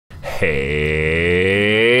Hey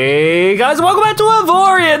guys, welcome back to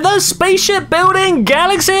Avorion, the spaceship building,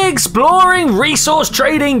 galaxy exploring, resource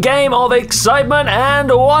trading game of excitement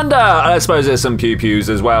and wonder. I suppose there's some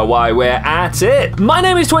pew-pews as well while we're at it. My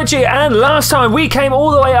name is Twitchi, and last time we came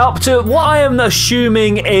all the way up to what I am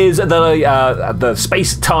assuming is the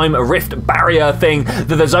space-time rift barrier thing that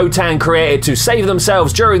the Xsotan created to save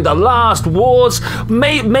themselves during the last wars.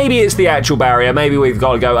 Maybe it's the actual barrier, maybe we've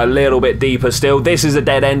got to go a little bit deeper still. This is a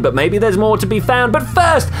dead end, but maybe there's more to be found. But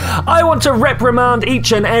first, I want to reprimand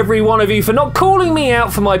each and every one of you for not calling me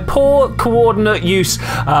out for my poor coordinate use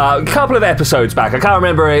a couple of episodes back. I can't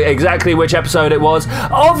remember exactly which episode it was.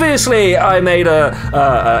 Obviously, I made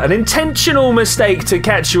an intentional mistake to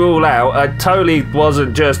catch you all out. I totally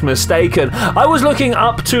wasn't just mistaken. I was looking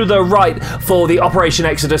up to the right for the Operation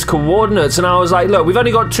Exodus coordinates, and I was like, look, we've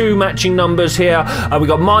only got two matching numbers here. We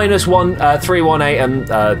got -318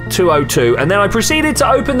 and 202, and then I proceeded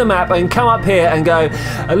to open the map and come up here and go,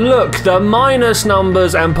 look, the minus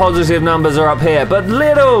numbers and positive numbers are up here, but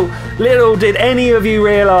little did any of you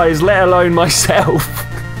realize, let alone myself,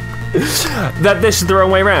 that this is the wrong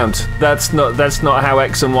way around. That's not how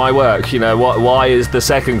X and Y work. You know what? Y is the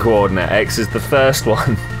second coordinate, X is the first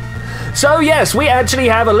one. So yes, we actually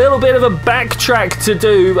have a little bit of a backtrack to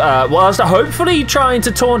do whilst hopefully trying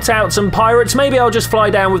to taunt out some pirates. Maybe I'll just fly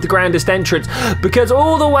down with the grandest entrance, because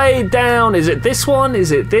all the way down, is it this one?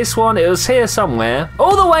 Is it this one? It was here somewhere.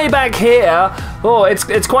 All the way back here. Oh,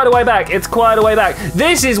 it's quite a way back. It's quite a way back.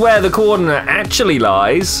 This is where the coordinate actually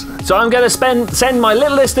lies. So I'm going to send my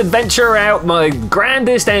littlest adventurer out, my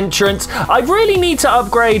grandest entrance. I really need to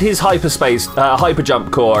upgrade his hyperspace,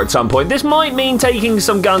 hyperjump core at some point. This might mean taking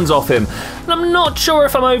some guns off him, and I'm not sure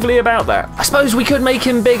if I'm overly about that. I suppose we could make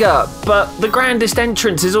him bigger, but the grandest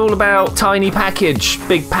entrance is all about tiny package,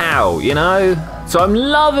 big pow, you know? So I'm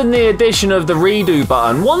loving the addition of the redo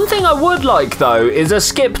button. One thing I would like though is a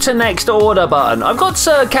skip to next order button. I've got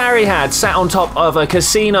Sir Carryhad sat on top of a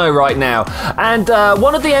casino right now, and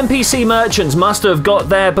one of the NPC merchants must have got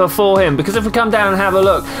there before him, because if we come down and have a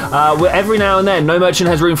look, every now and then no merchant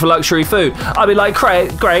has room for luxury food. I'd be like,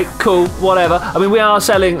 great, cool, whatever. I mean, we are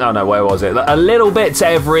selling, oh no, where was it? A little bits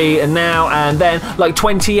every now and then, like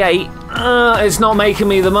 28. It's not making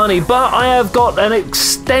me the money, but I have got an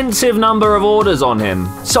extensive number of orders on him,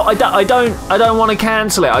 so I don't want to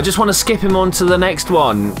cancel it. I just want to skip him on to the next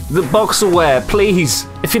one. The Boxelware, please,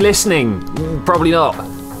 if you're listening, probably not.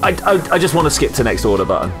 I just want to skip to next order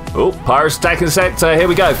button. Oh, pirates attacking the sector. Here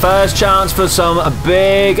we go. First chance for some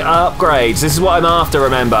big upgrades. This is what I'm after.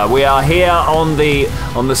 Remember, we are here on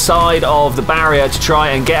the side of the barrier to try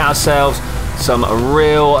and get ourselves some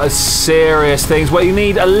real serious things where you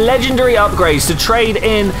need a legendary upgrades to trade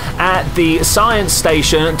in at the science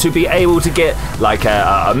station to be able to get like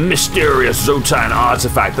a mysterious Xsotan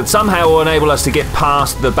artifact that somehow will enable us to get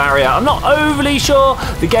past the barrier. I'm not overly sure.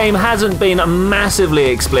 The game hasn't been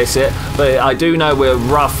massively explicit, but I do know we're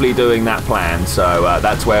roughly doing that plan, so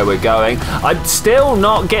that's where we're going. I'm still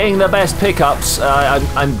not getting the best pickups.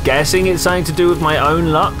 I'm guessing it's something to do with my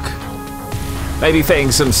own luck. Maybe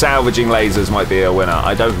fitting some salvaging lasers might be a winner.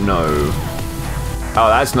 I don't know. Oh,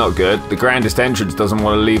 that's not good. The grandest entrance doesn't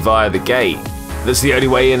want to leave via the gate. That's the only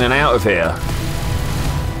way in and out of here.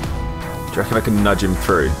 Do you reckon I can nudge him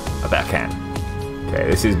through? I bet I can. Okay,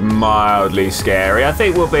 this is mildly scary. I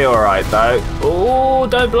think we'll be all right, though. Oh,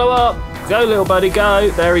 don't blow up. Go, little buddy, go.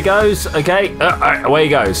 There he goes. Okay, away he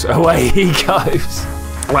goes. Away he goes.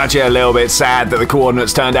 I'm actually a little bit sad that the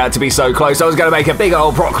coordinates turned out to be so close. I was going to make a big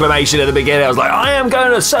old proclamation at the beginning. I was like, I am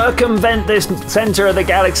going to circumvent this center of the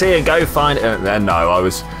galaxy and go find it. And no, I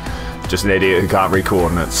was just an idiot who can't read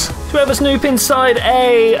coordinates. So we have a snoop inside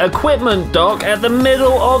a equipment dock at the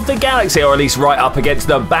middle of the galaxy, or at least right up against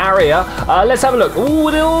the barrier. Let's have a look. Ooh,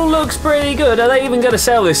 it all looks pretty good. Are they even going to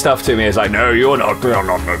sell this stuff to me? It's like, no, you're not good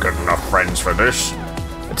enough friends for this.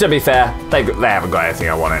 To be fair, they haven't got anything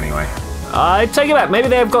I want anyway. I take it back. Maybe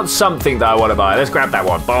they've got something that I want to buy. Let's grab that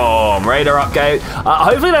one. Boom. Radar upgrade.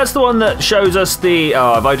 Hopefully that's the one that shows us the...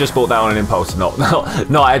 Oh, have I just bought that on an impulse? No,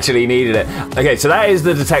 I actually needed it. Okay, so that is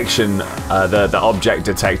the detection, the object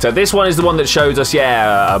detector. This one is the one that shows us,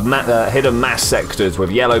 hidden mass sectors with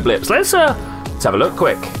yellow blips. Let's have a look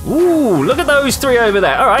quick. Ooh, look at those three over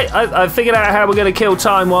there. All right, I've figured out how we're going to kill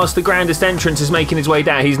time whilst the grandest entrance is making his way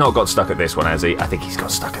down. He's not got stuck at this one, has he? I think he's got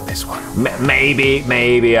stuck at this one.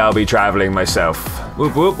 Maybe I'll be traveling myself.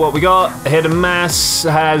 Whoop, whoop, what we got? Hidden mass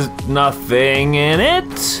has nothing in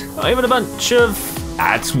it. Not even a bunch of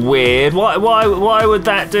That's weird. Why would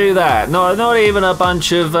that do that? Not even a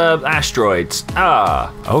bunch of asteroids.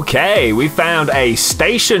 Okay. We found a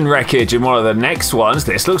station wreckage in one of the next ones.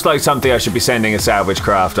 This looks like something I should be sending a salvage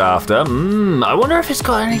craft after. I wonder if it's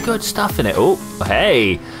got any good stuff in it. Oh,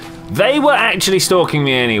 hey. They were actually stalking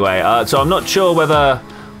me anyway, so I'm not sure whether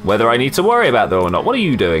I need to worry about them or not. What are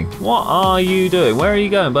you doing? What are you doing? Where are you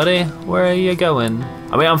going, buddy? Where are you going?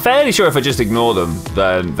 I mean, I'm fairly sure if I just ignore them,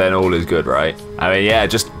 then all is good, right? I mean, yeah,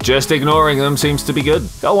 just ignoring them seems to be good.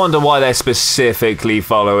 I wonder why they're specifically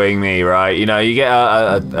following me, right? You know, you get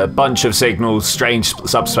a bunch of signals, strange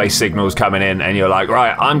subspace signals coming in, and you're like,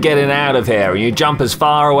 right, I'm getting out of here. And you jump as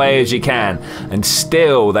far away as you can, and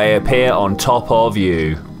still they appear on top of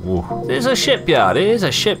you. Ooh. It's a shipyard. It is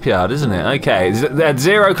a shipyard, isn't it? Okay, at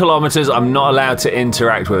 0 kilometers, I'm not allowed to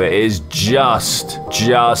interact with it. It is just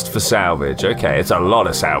for salvage. Okay, it's a lot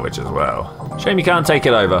of salvage as well. Shame you can't take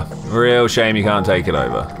it over. Real shame you can't take it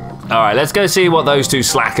over. All right, let's go see what those two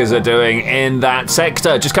slackers are doing in that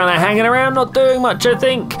sector. Just kind of hanging around, not doing much, I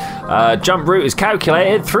think. Jump route is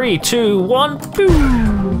calculated. 3, 2, 1,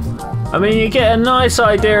 boom. I mean, you get a nice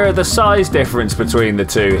idea of the size difference between the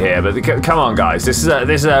two here, but come on, guys, this is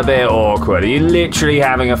a bit awkward. Are you literally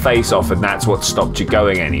having a face-off, and that's what stopped you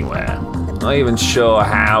going anywhere? Not even sure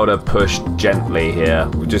how to push gently here.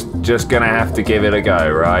 We're just gonna have to give it a go,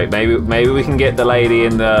 right? Maybe we can get the lady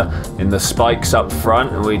in the spikes up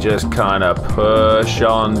front, and we just kind of push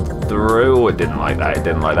on through. Oh, it didn't like that. It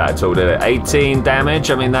didn't like that at all, did it? 18 damage.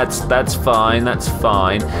 I mean, that's fine. That's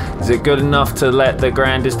fine. Is it good enough to let the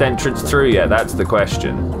grandest entrance through yet? That's the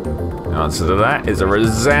question. The answer to that is a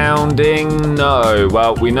resounding no.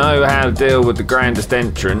 Well, we know how to deal with the grandest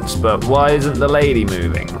entrance, but why isn't the lady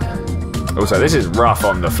moving? Also, this is rough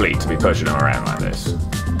on the fleet to be pushing them around like this.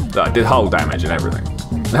 I did hull damage and everything.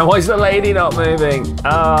 Now, why is the lady not moving?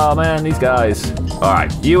 Oh, man, these guys. All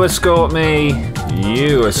right, you escort me.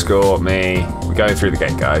 You escort me. We're going through the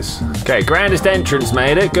gate, guys. Okay, grandest entrance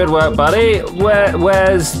made it. Good work, buddy.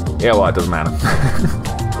 Where's... Yeah, well, it doesn't matter.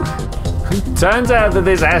 Turns out that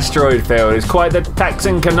this asteroid field is quite the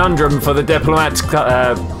taxing conundrum for the diplomat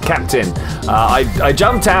captain. I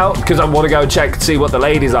jumped out because I want to go check and see what the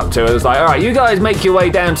lady's up to. I was like, all right, you guys make your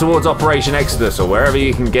way down towards Operation Exodus or wherever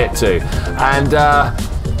you can get to. And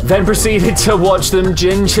then proceeded to watch them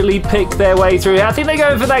gingerly pick their way through. I think they're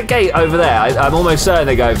going for that gate over there. I'm almost certain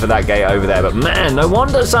they're going for that gate over there. But man, no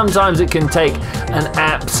wonder sometimes it can take an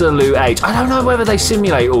absolute age. I don't know whether they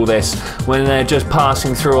simulate all this when they're just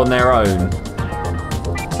passing through on their own.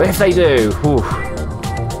 But if they do, whew.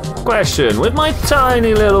 Question, with my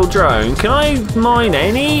tiny little drone, can I mine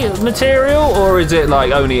any material, or is it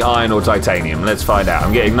like only iron or titanium? Let's find out.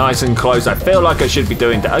 I'm getting nice and close. I feel like I should be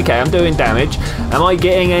doing okay, I'm doing damage. Am I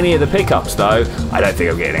getting any of the pickups though? I don't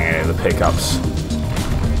think I'm getting any of the pickups.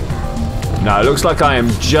 No, it looks like I am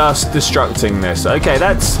just destructing this. Okay,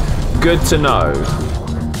 that's good to know.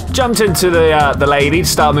 Jumped into the lady to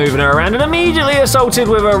start moving her around and immediately assaulted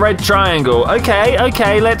with a red triangle.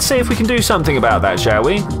 Okay, let's see if we can do something about that, shall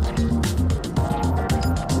we?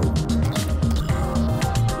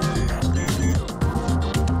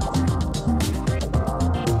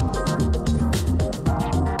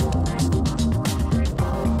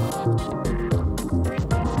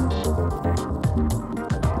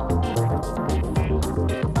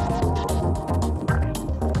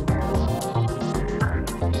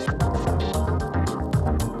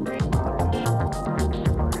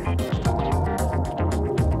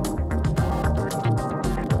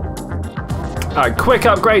 Alright, quick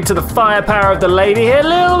upgrade to the firepower of the lady here. A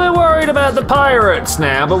little bit worried about the pirates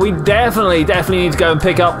now, but we definitely need to go and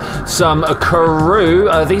pick up some crew.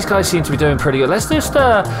 These guys seem to be doing pretty good. Let's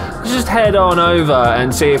just head on over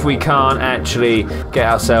and see if we can't actually get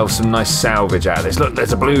ourselves some nice salvage out of this. Look,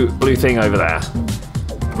 there's a blue thing over there.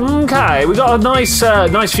 Okay, we got a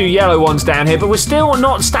nice few yellow ones down here, but we're still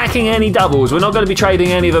not stacking any doubles. We're not going to be trading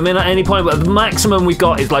any of them in at any point, but the maximum we've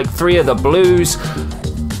got is like 3 of the blues.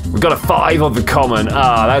 We've got a 5 of the common.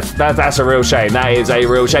 That's a real shame. That is a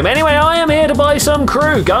real shame. Anyway, I am here to buy some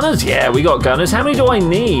crew. Gunners? Yeah, we got gunners. How many do I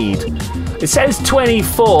need? It says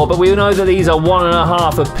 24, but we know that these are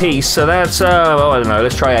 1.5 a piece, so that's, I don't know,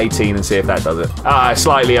 let's try 18 and see if that does it.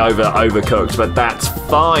 Slightly overcooked, but that's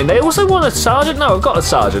fine. They also want a sergeant? No, I've got a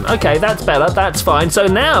sergeant. Okay, that's better, that's fine. So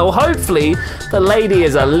now, hopefully, the lady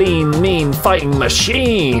is a lean, mean fighting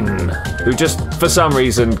machine who just, for some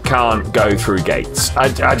reason, can't go through gates.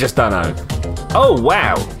 I just don't know. Oh,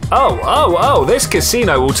 wow. Oh, this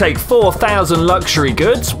casino will take 4,000 luxury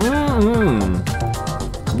goods.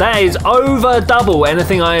 That is over double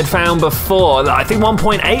anything I had found before. I think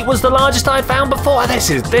 1.8 was the largest I had found before. This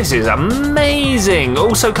is amazing.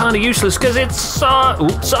 Also kind of useless because it's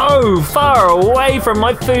so far away from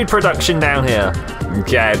my food production down here.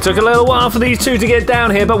 Okay, it took a little while for these two to get down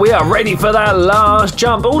here, but we are ready for that last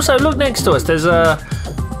jump. Also, look next to us. There's a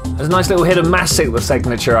nice little hidden mass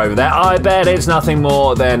signature over there. I bet it's nothing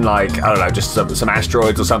more than, like, I don't know, just some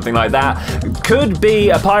asteroids or something like that. Could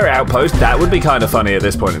be a pirate outpost. That would be kind of funny at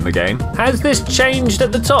this point in the game. Has this changed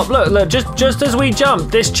at the top? Look, just as we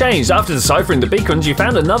jumped, this changed. After deciphering the beacons, you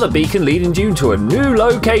found another beacon leading you to a new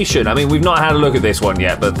location. I mean, we've not had a look at this one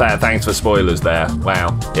yet, but thanks for spoilers there.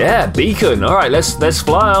 Wow. Yeah, beacon. All right, let's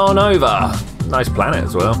fly on over. Nice planet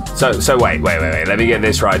as well. So wait. Let me get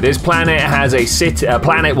this right. This planet has a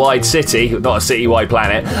planet-wide city, not a city-wide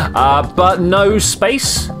planet, but no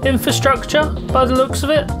space infrastructure by the looks of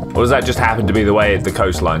it. Or does that just happen to be the way the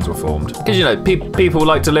coastlines were formed? Because, you know, people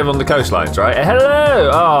like to live on the coastlines, right?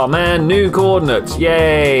 Hello! Oh, man, new coordinates.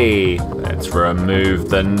 Yay! Let's remove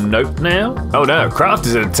the note now. Oh, no, craft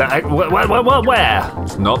is attack. Where?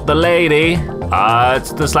 It's not the lady.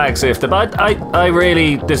 It's the slag sifter, but I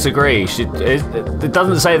really disagree. It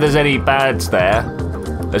doesn't say there's any bads there.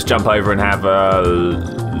 Let's jump over and have a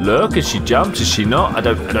look. Has she jumped? Is she not? I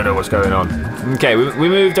don't know what's going on. Okay, we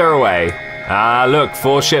moved her away. Look,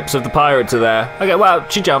 4 ships of the pirates are there. Okay, well,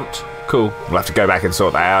 she jumped. Cool. We'll have to go back and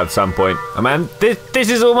sort that out at some point. Oh man, this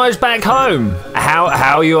is almost back home. How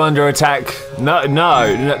are you under attack? No.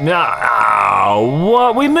 Oh,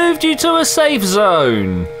 what? We moved you to a safe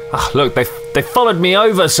zone. Oh, look, they followed me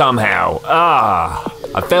over somehow.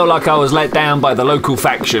 I felt like I was let down by the local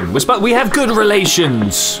faction. We have good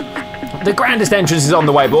relations. The grandest entrance is on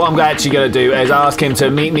the way, but what I'm actually going to do is ask him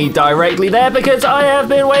to meet me directly there because I have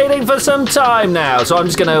been waiting for some time now. So I'm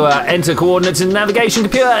just going to enter coordinates in the navigation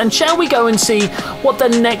computer, and shall we go and see what the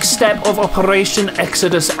next step of Operation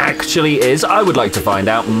Exodus actually is? I would like to find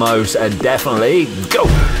out, most definitely. Go!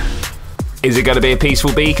 Is it going to be a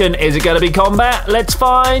peaceful beacon? Is it going to be combat? Let's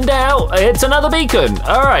find out. It's another beacon.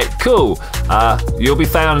 All right, cool. You'll be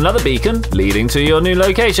found another beacon leading to your new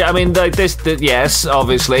location. I mean, yes,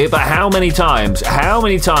 obviously, but how many times? How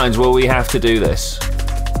many times will we have to do this?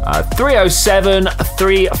 307,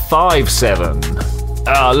 357.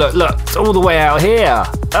 Oh, look, it's all the way out here.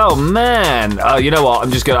 Oh man. You know what? I'm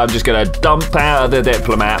just gonna dump out of the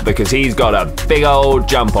diplomat because he's got a big old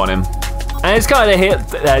jump on him. And it's kind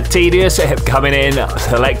of tedious coming in,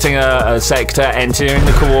 selecting a sector, entering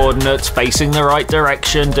the coordinates, facing the right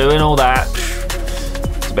direction, doing all that.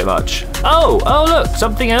 It's a bit much. Oh, look,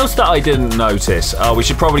 something else that I didn't notice. Oh, we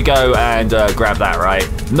should probably go and grab that, right?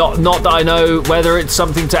 Not that I know whether it's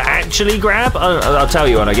something to actually grab. I'll tell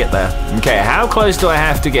you when I get there. Okay, how close do I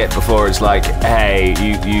have to get before it's like, hey,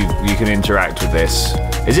 you can interact with this?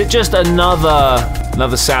 Is it just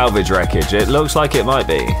another salvage wreckage? It looks like it might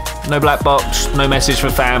be. No black box, no message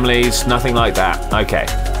for families, nothing like that. Okay.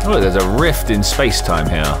 Oh, there's a rift in space-time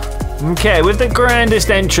here. Okay, with the grandest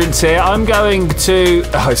entrance here, I'm going to...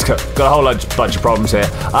 Oh, it's got a whole bunch of problems here.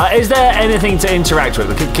 Is there anything to interact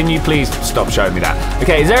with? Can you please stop showing me that?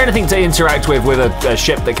 Okay, is there anything to interact with a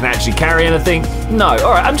ship that can actually carry anything? No. All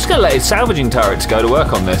right, I'm just going to let his salvaging turrets go to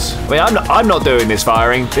work on this. I mean, I'm not doing this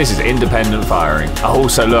firing. This is independent firing. Oh,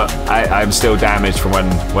 also, look, I'm still damaged from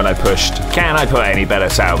when I pushed. Can I put any better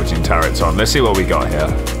salvaging turrets on? Let's see what we got here.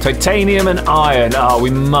 Titanium and iron. Oh, we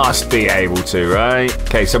must be able to, right?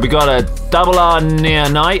 Okay, so we got a double R near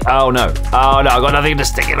night. Oh no, I got nothing to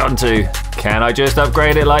stick it onto. Can I just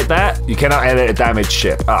upgrade it like that? You cannot edit a damaged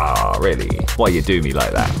ship. Oh, really? Why you do me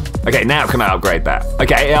like that? Okay, now can I upgrade that?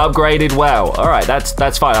 Okay, it upgraded well. All right,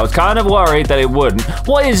 that's fine. I was kind of worried that it wouldn't.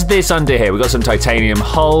 What is this under here? We got some titanium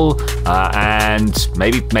hull, and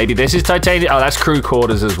maybe this is titanium. Oh, that's crew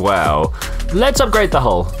quarters as well. Let's upgrade the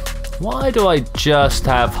hull. Why do I just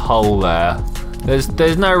have hull there?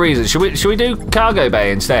 There's no reason. Should we do cargo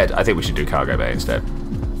bay instead? I think we should do cargo bay instead.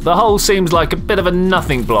 The hull seems like a bit of a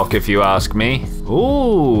nothing block, if you ask me.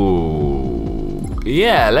 Ooh,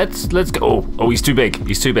 yeah. Let's go. Oh, he's too big.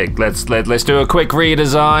 He's too big. Let's do a quick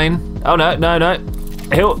redesign. Oh no.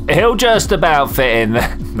 He'll just about fit in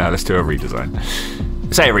there. No, let's do a redesign.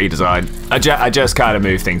 Say a redesign. I just kind of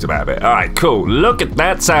move things about a bit. All right, cool. Look at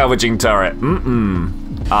that salvaging turret.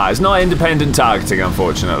 It's not independent targeting,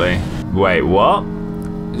 unfortunately. Wait, what?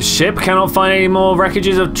 Ship cannot find any more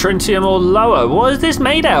wreckages of tritium or lower. What is this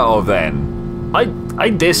made out of then? I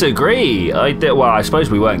disagree. Well, I suppose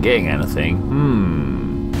we weren't getting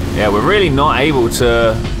anything. Yeah, we're really not able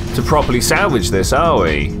to properly salvage this, are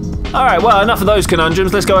we? All right, well, enough of those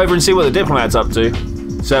conundrums. Let's go over and see what the diplomat's up to.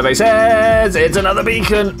 Survey says it's another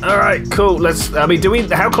beacon. All right, cool.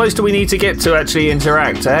 How close do we need to get to actually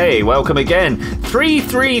interact? Hey, welcome again.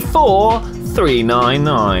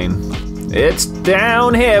 334399. It's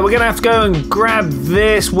down here. We're gonna have to go and grab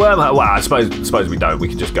this wormhole. Well, I suppose we don't. We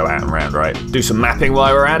can just go out and around, right? Do some mapping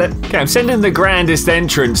while we're at it. Okay, I'm sending the grandest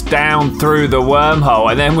entrance down through the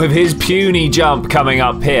wormhole, and then with his puny jump coming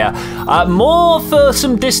up here, more for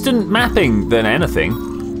some distant mapping than anything.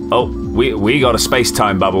 Oh, we got a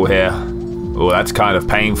space-time bubble here. Oh, that's kind of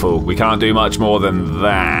painful. We can't do much more than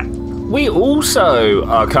that. We also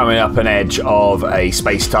are coming up an edge of a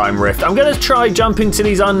space-time rift. I'm going to try jumping to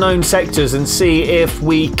these unknown sectors and see if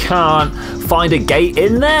we can't find a gate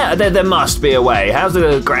in there. There must be a way. How's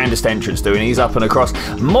the grandest entrance doing? He's up and across.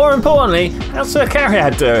 More importantly, how's Sir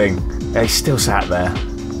Cariad doing? Yeah, he's still sat there.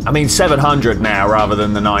 I mean, 700 now rather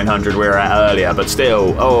than the 900 we were at earlier, but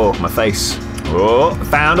still, oh, my face. Oh,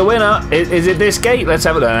 found a winner. Is it this gate? Let's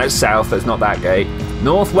have a look. No, it's south. That's not that gate.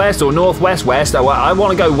 Northwest or northwest west? Oh, I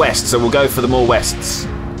want to go west, so we'll go for the more wests.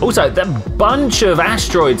 Also, that bunch of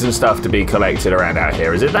asteroids and stuff to be collected around out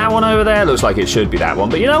here. Is it that one over there? Looks like it should be that one.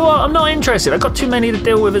 But you know what? I'm not interested. I've got too many to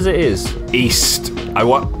deal with as it is. East. I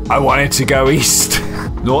wanted to go east.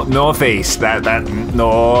 Northeast. That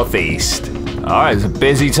northeast. All right, it's a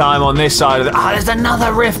busy time on this side of the... there's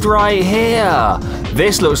another rift right here.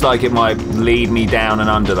 This looks like it might lead me down and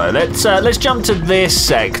under, though. Let's jump to this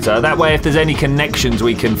sector. That way, if there's any connections,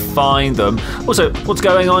 we can find them. Also, what's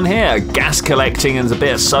going on here? Gas collecting and a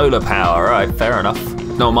bit of solar power. All right, fair enough.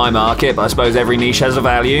 Not my market, but I suppose every niche has a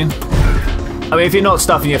value. I mean, if you're not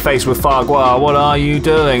stuffing your face with Fargua, what are you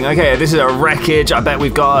doing? Okay, this is a wreckage. I bet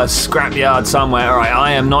we've got a scrapyard somewhere. All right,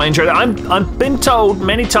 I am not interested. I've been told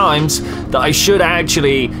many times that I should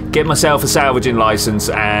actually get myself a salvaging license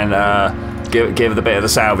and give the bit of the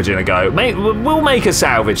salvaging a go. We'll make a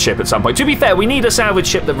salvage ship at some point. To be fair, we need a salvage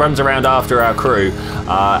ship that runs around after our crew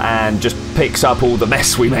and just picks up all the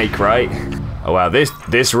mess we make, right? Oh wow,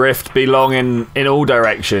 this rift belong in all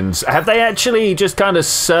directions. Have they actually just kind of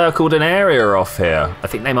circled an area off here? I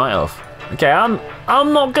think they might have. Okay, I'm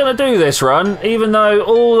not gonna do this run, even though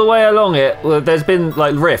all the way along it, well, there's been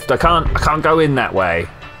like rift. I can't go in that way.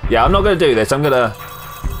 Yeah, I'm not gonna do this. I'm gonna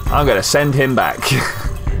send him back.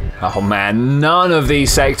 Oh man, none of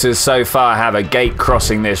these sectors so far have a gate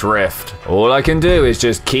crossing this rift. All I can do is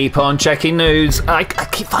just keep on checking news. I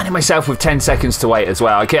keep finding myself with 10 seconds to wait as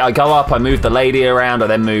well. I go up, I move the lady around, I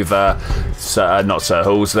then move, not Sir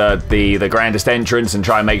Halls, the grandest entrance and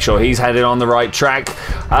try and make sure he's headed on the right track.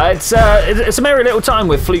 It's a merry little time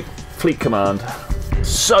with Fleet Command.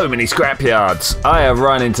 So many scrapyards. I have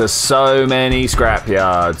run into so many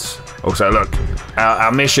scrapyards. Also, look,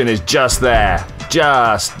 our mission is just there.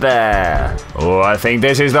 Just there. Oh, I think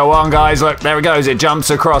this is the one, guys. Look, there it goes. It jumps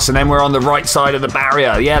across, and then we're on the right side of the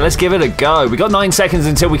barrier. Yeah, let's give it a go. We got 9 seconds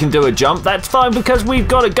until we can do a jump. That's fine because we've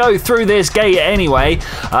got to go through this gate anyway.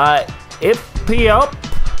 Ipiop.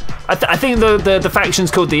 I think the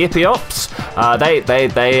faction's called the Ipiops.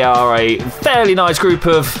 They are a fairly nice group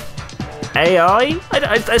of AI.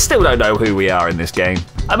 I still don't know who we are in this game.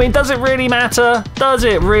 I mean, does it really matter? Does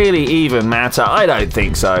it really even matter? I don't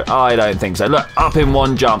think so. I don't think so. Look, up in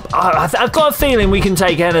one jump. I've got a feeling we can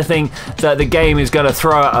take anything that the game is going to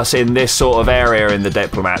throw at us in this sort of area in the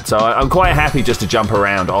Diplomat. So I'm quite happy just to jump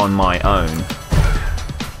around on my own.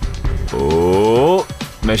 Oh,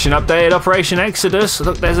 mission updated, Operation Exodus.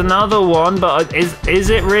 Look, there's another one, but is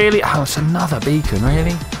it really? Oh, it's another beacon,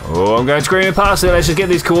 really? Oh, I'm going screaming past it. Let's just get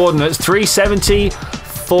these coordinates.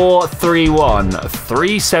 370-431.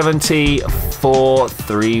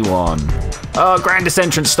 370-431. Oh, grandest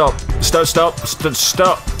entrance, stop.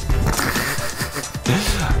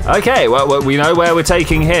 Okay, well, we know where we're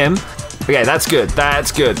taking him. Okay, that's good.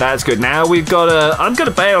 Now we've got to... I'm going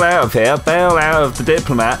to bail out of here, bail out of the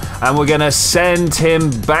Diplomat, and we're going to send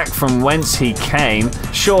him back from whence he came.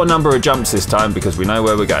 Short number of jumps this time because we know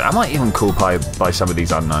where we're going. I might even call by some of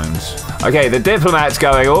these unknowns. Okay, the Diplomat's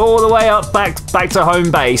going all the way up back to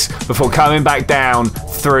home base before coming back down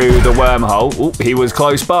through the wormhole. Ooh, he was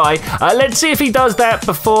close by. Let's see if he does that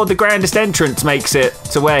before the grandest entrance makes it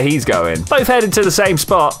to where he's going. Both headed to the same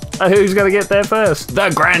spot. Who's going to get there first?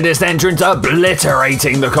 The grandest entrance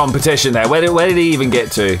obliterating the competition there. Where did he even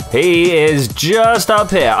get to? He is just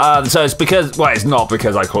up here. So it's because, well, it's not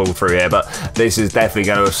because I crawled through here, but this is definitely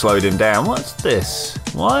going to have slowed him down. What's this?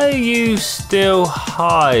 Why are you still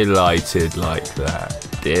highlighted like that?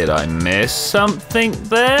 Did I miss something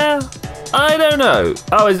there? I don't know.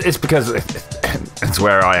 Oh, it's because it's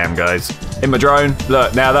where I am, guys. In my drone.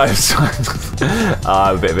 Look, now those.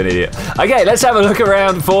 I'm a bit of an idiot. Okay, let's have a look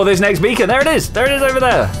around for this next beacon. There it is. There it is over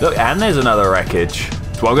there. Look, and there's another wreckage.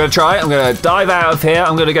 So I'm going to try it. I'm going to dive out of here.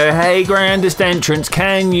 I'm going to go, hey, grandest entrance,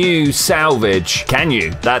 can you salvage? Can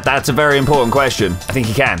you? That's a very important question. I think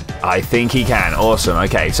he can. I think he can. Awesome.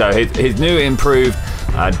 Okay, so his new improved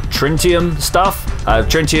Tritium stuff,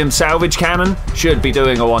 Tritium salvage cannon should be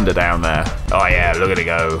doing a wonder down there. Oh yeah, look at it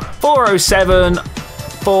go. 407,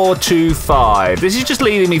 425. This is just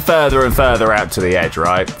leading me further and further out to the edge,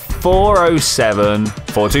 right? 407,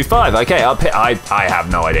 425. Okay, up here. I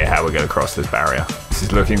have no idea how we're going to cross this barrier. This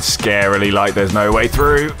is looking scarily like there's no way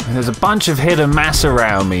through. And there's a bunch of hidden mass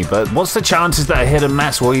around me, but what's the chances that a hidden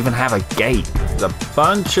mass will even have a gate? There's a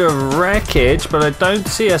bunch of wreckage, but I don't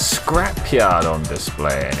see a scrapyard on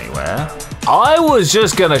display anywhere. I was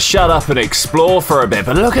just gonna shut up and explore for a bit,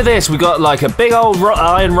 but look at this. We've got like a big old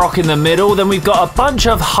iron rock in the middle, then we've got a bunch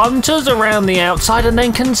of hunters around the outside, and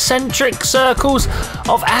then concentric circles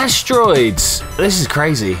of asteroids. This is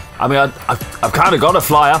crazy. I mean, I've kind of got to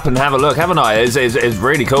fly up and have a look, haven't I? It's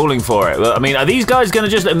really calling for it. I mean, are these guys gonna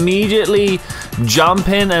just immediately jump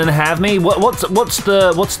in and have me? What's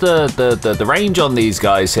the range on these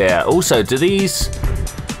guys here? Also, do these?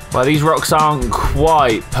 Well, these rocks aren't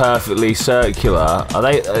quite perfectly circular. Are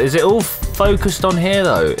they? Is it all focused on here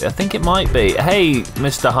though? I think it might be. Hey,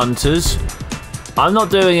 Mr. Hunters, I'm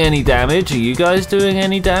not doing any damage. Are you guys doing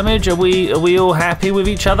any damage? Are we all happy with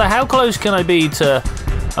each other? How close can I be to?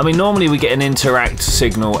 I mean, normally we get an interact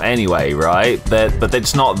signal anyway, right? But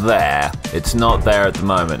it's not there. It's not there at the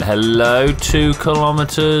moment. Hello, 2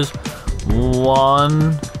 kilometers.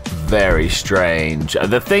 1. Very strange.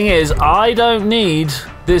 The thing is, I don't need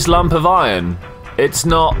this lump of iron. It's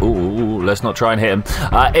not. Ooh, let's not try and hit him.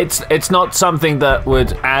 It's not something that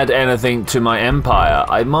would add anything to my empire.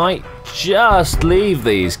 I might just leave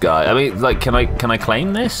these guys. I mean, like, can I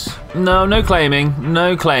claim this? No, no claiming.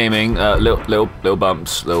 No claiming. Little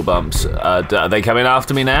bumps. Little bumps. Are they coming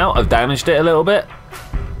after me now? I've damaged it a little bit.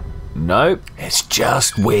 Nope. It's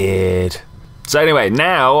just weird. So anyway,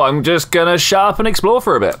 now I'm just gonna shut up and explore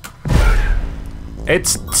for a bit.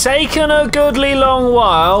 It's taken a goodly long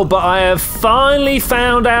while, but I have finally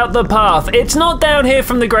found out the path. It's not down here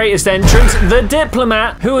from the greatest entrance. The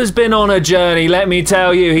diplomat, who has been on a journey, let me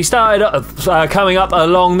tell you, he started coming up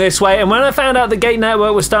along this way, and when I found out the gate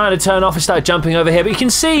network was starting to turn off, I started jumping over here. But you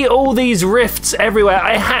can see all these rifts everywhere.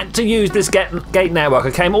 I had to use this gate network.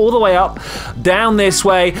 I came all the way up, down this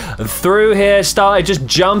way, through here, started just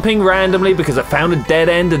jumping randomly because I found a dead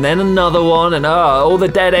end and then another one, and all the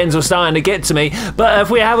dead ends were starting to get to me. But if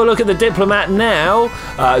we have a look at the diplomat now,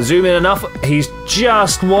 zoom in enough, he's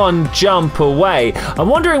just 1 jump away. I'm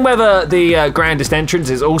wondering whether the grandest entrance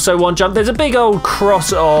is also 1 jump. There's a big old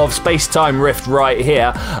cross of space-time rift right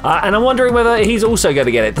here, and I'm wondering whether he's also going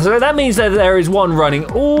to get it. So that means that there is 1 running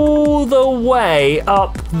all the way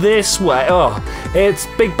up this way. Oh, it's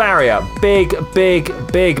big barrier, big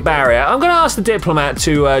barrier. I'm going to ask the diplomat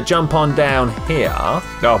to jump on down here.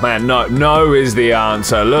 Oh man, no is the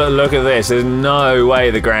answer. Look at this. There's no way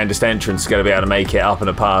the grandest entrance is going to be able to make it up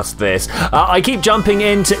and past this. I keep jumping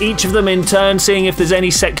into each of them in turn, seeing if there's any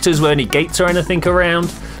sectors with any gates or anything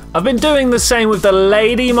around. I've been doing the same with the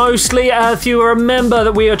lady mostly. If you remember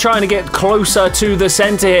that we are trying to get closer to the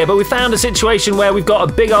center here, but we found a situation where we've got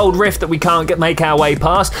a big old rift that we can't make our way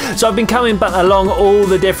past. So I've been coming along all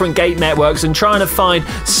the different gate networks and trying to find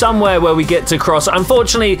somewhere where we get to cross.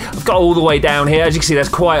 Unfortunately, I've got all the way down here. As you can see, that's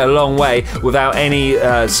quite a long way without any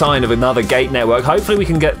sign of another gate network. Hopefully we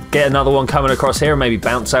can get another one coming across here and maybe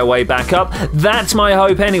bounce our way back up. That's my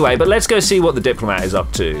hope anyway, but let's go see what the diplomat is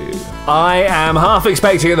up to. I am half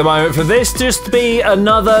expecting at the moment for this just to be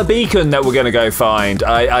another beacon that we're going to go find.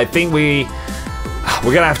 I think we're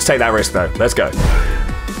going to have to take that risk though. Let's go.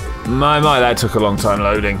 My, that took a long time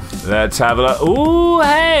loading. Let's have a look. Ooh,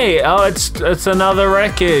 hey! Oh, it's another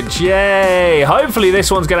wreckage. Yay! Hopefully this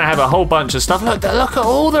one's going to have a whole bunch of stuff. Look at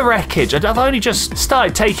all the wreckage. I've only just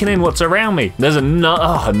started taking in what's around me. There's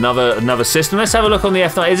another system. Let's have a look on the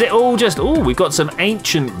F9. Is it all just... Ooh, we've got some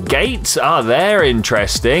ancient gates. Ah, they're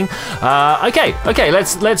interesting. Okay.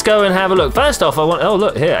 Let's go and have a look. First off, I want... Oh,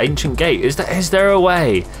 look here, ancient gate. Is there a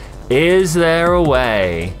way? Is there a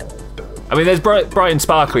way? I mean, there's bright and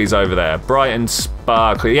sparklies over there. Bright and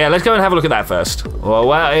sparkly. Yeah, let's go and have a look at that first. Well,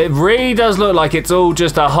 wow, it really does look like it's all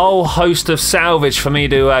just a whole host of salvage for me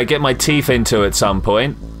to get my teeth into at some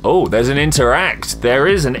point. Oh, there's an interact. There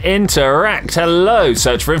is an interact. Hello,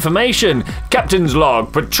 search for information. Captain's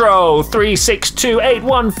log, patrol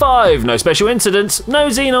 362815. No special incidents. No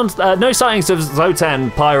Xenon. No sightings of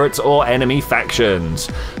Xsotan pirates or enemy factions.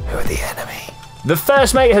 Who are the enemy? The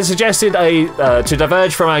first mate has suggested to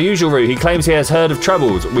diverge from our usual route. He claims he has heard of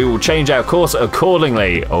troubles. We will change our course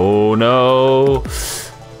accordingly. Oh no.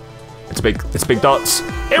 It's big dots.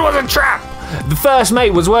 It was a trap! The first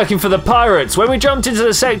mate was working for the pirates. When we jumped into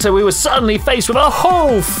the sector, we were suddenly faced with a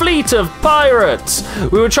whole fleet of pirates.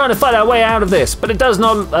 We were trying to find our way out of this, but it does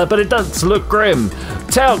look grim.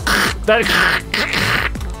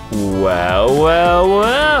 Well.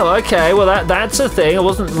 Okay, well that's a thing. I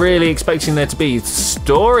wasn't really expecting there to be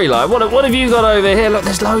storyline. What have you got over here? Look,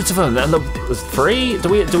 there's loads of them. And there's 3.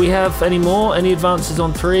 Do we have any more? Any advances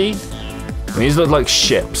on 3? These look like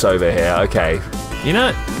ships over here. Okay. You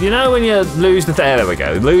know when you lose the there we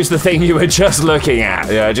go. Lose the thing you were just looking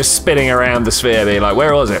at. Yeah, just spinning around the sphere, being like,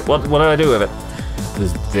 where was it? What did I do with it?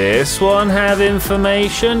 Does this one have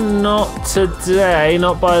information? Not today,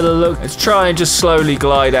 not by the look. Let's try and just slowly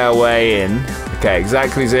glide our way in. Okay,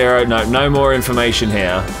 exactly 0. No more information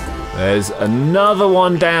here. There's another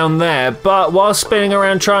one down there, but while spinning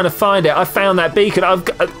around trying to find it, I found that beacon.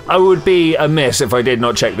 I would be amiss if I did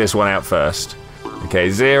not check this one out first. Okay,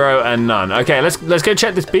 0 and none. Okay, let's go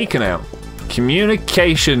check this beacon out.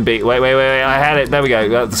 Communication beacon. Wait. I had it. There we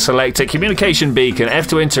go. Select it. Communication beacon. F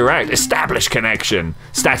to interact. Establish connection.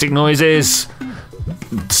 Static noises.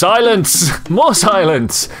 Silence. More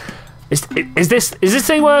silence. Is this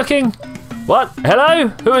thing working? What? Hello?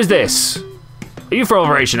 Who is this? Are you from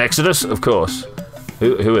Operation Exodus? Of course.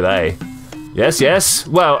 Who are they? Yes.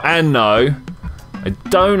 Well, and no. I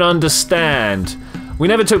don't understand. We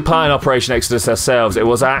never took part in Operation Exodus ourselves. It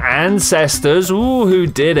was our ancestors who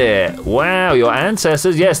did it. Wow, your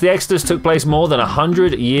ancestors? Yes, the Exodus took place more than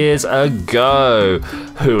 100 years ago.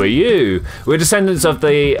 Who are you? We're descendants of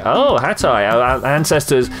the... Oh, Hattai. Our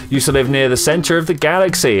ancestors used to live near the center of the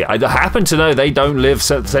galaxy. I happen to know they don't live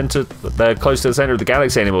they're close to the center of the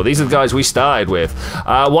galaxy anymore. These are the guys we started with.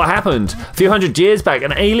 What happened? A few hundred years back,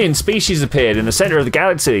 an alien species appeared in the center of the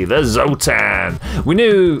galaxy, the Xsotan. We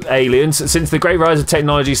knew aliens since the Great Rise of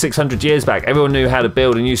Technology 600 years back. Everyone knew how to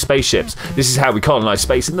build and use spaceships. This is how we colonized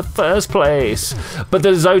space in the first place. But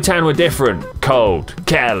the Xsotan were different. Cold,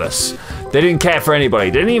 careless. They didn't care for anybody.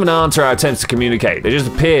 They didn't even answer our attempts to communicate. They just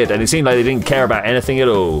appeared and it seemed like they didn't care about anything at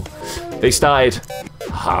all. They started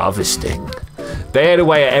harvesting. They ate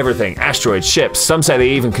away at everything, asteroids, ships, some say they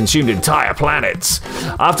even consumed entire planets.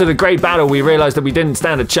 After the great battle, we realized that we didn't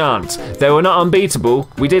stand a chance. They were not unbeatable.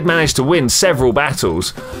 We did manage to win several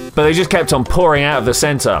battles, but they just kept on pouring out of the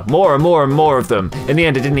center. More and more of them. In the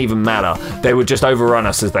end, it didn't even matter. They would just overrun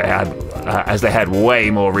us as they had way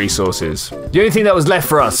more resources. The only thing that was left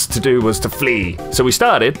for us to do was to flee. So we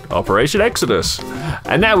started Operation Exodus.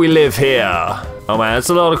 And now we live here. Oh man, that's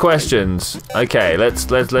a lot of questions. Okay, let's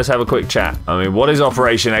have a quick chat. I mean, what is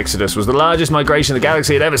Operation Exodus? Was the largest migration the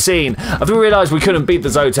galaxy had ever seen. After we realized we couldn't beat the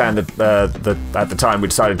Xsotan at the time we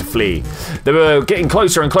decided to flee. They were getting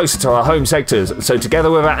closer and closer to our home sectors, so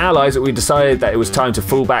together with our allies, we decided that it was time to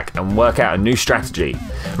fall back and work out a new strategy.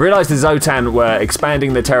 We realized the Xsotan were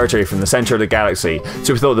expanding their territory from the center of the galaxy,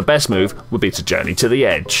 so we thought the best move would be to journey to the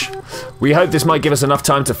edge. We hoped this might give us enough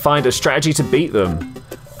time to find a strategy to beat them.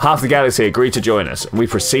 Half the galaxy agreed to join us, and we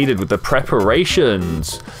proceeded with the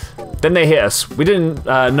preparations. Then they hit us. We didn't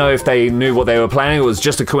know if they knew what they were planning, it was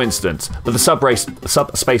just a coincidence, but the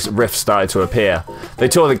subspace rift started to appear. They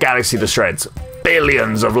tore the galaxy to shreds.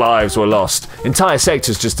 Billions of lives were lost. Entire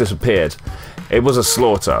sectors just disappeared. It was a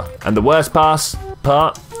slaughter, and the worst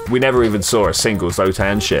part, we never even saw a single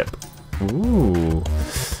Xsotan ship. Ooh.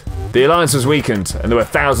 The alliance was weakened, and there were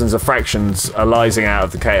thousands of fractions arising out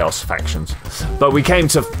of the chaos factions. But we came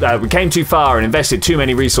too far and invested too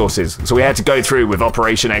many resources, so we had to go through with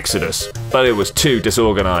Operation Exodus. But it was too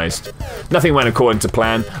disorganized. Nothing went according to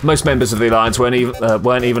plan. Most members of the alliance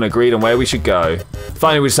weren't even agreed on where we should go.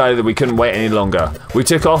 Finally, we decided that we couldn't wait any longer. We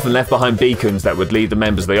took off and left behind beacons that would lead the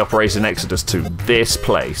members of the Operation Exodus to this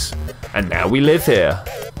place. And now we live here.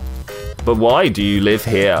 But why do you live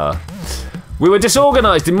here? We were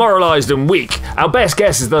disorganized, demoralized, and weak. Our best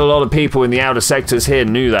guess is that a lot of people in the outer sectors here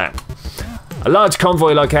knew that. A large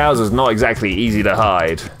convoy like ours was not exactly easy to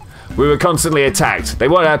hide. We were constantly attacked. They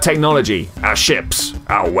wanted our technology, our ships,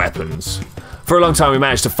 our weapons. For a long time we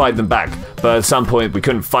managed to fight them back, but at some point we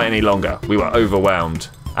couldn't fight any longer. We were overwhelmed.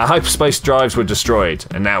 Our hyperspace drives were destroyed,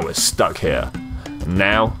 and now we're stuck here. And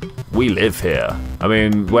now, we live here. I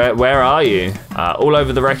mean, where are you? All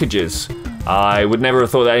over the wreckages. I would never have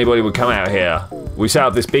thought that anybody would come out here. We set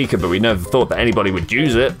up this beacon, but we never thought that anybody would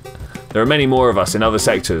use it. There are many more of us in other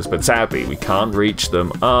sectors, but sadly, we can't reach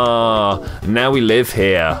them. Now we live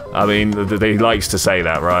here. I mean, he likes to say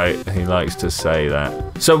that, right? He likes to say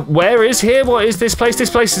that. So where is here? What is this place? This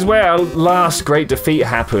place is where our last great defeat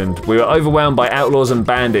happened. We were overwhelmed by outlaws and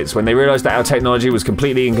bandits. When they realized that our technology was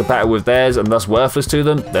completely incompatible with theirs and thus worthless to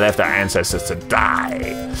them, they left our ancestors to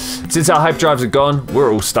die. Since our hyperdrives are gone,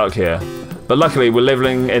 we're all stuck here. But luckily, we're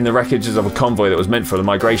living in the wreckages of a convoy that was meant for the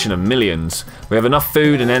migration of millions. We have enough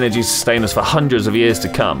food and energy to sustain us for hundreds of years to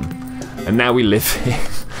come. And now we live here.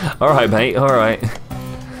 All right, mate, all right.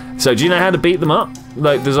 So do you know how to beat them up?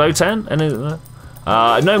 Like the Xsotan?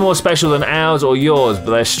 No more special than ours or yours,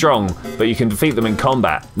 but they're strong, but you can defeat them in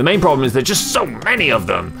combat. The main problem is there's just so many of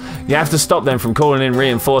them. You have to stop them from calling in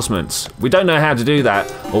reinforcements. We don't know how to do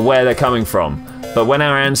that or where they're coming from. But when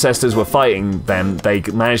our ancestors were fighting them, they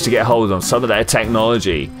managed to get hold on some of their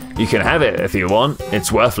technology. You can have it if you want.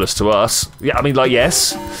 It's worthless to us. Yeah, I mean, like,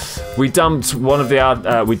 yes. We dumped one of the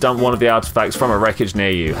artifacts from a wreckage near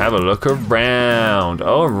you. Have a look around.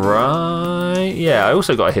 All right. Yeah, I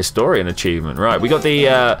also got a historian achievement. Right, we got the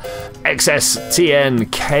XSTN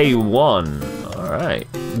K1. All right.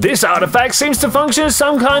 This artifact seems to function as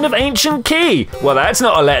some kind of ancient key. Well, that's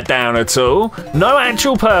not a letdown at all. No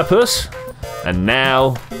actual purpose. And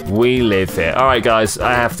now we live here. All right, guys,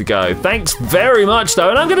 I have to go. Thanks very much,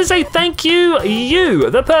 though. And I'm going to say thank you,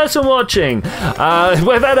 the person watching.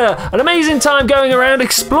 We've had an amazing time going around,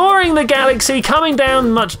 exploring the galaxy, coming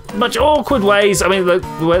down much awkward ways. I mean, look,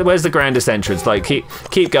 where's the grandest entrance? Like, keep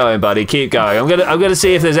going, buddy, keep going. I'm gonna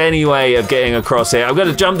see if there's any way of getting across here. I'm going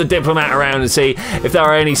to jump the diplomat around and see if there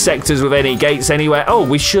are any sectors with any gates anywhere. Oh,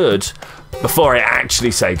 we should, before I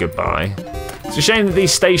actually say goodbye. It's a shame that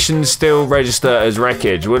these stations still register as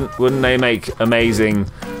wreckage. Wouldn't they make amazing,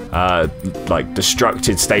 like,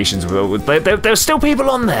 destructed stations? There's still people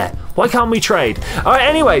on there. Why can't we trade? All right,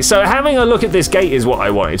 anyway, so having a look at this gate is what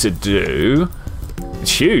I wanted to do.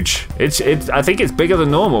 It's huge. I think it's bigger than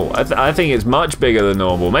normal. I think it's much bigger than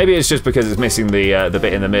normal. Maybe it's just because it's missing the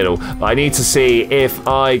bit in the middle. But I need to see if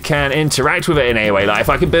I can interact with it in any way. Like if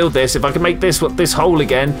I can build this, if I can make this hole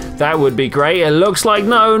again, that would be great. It looks like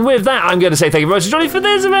no. And with that, I'm going to say thank you very much for joining for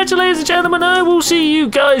this adventure, ladies and gentlemen. I will see you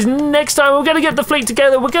guys next time. We're going to get the fleet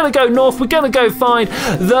together. We're going to go north. We're going to go find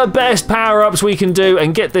the best power-ups we can do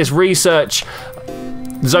and get this research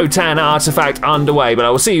Xsotan artifact underway, but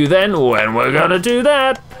I will see you then when we're gonna do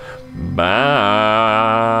that. Bye.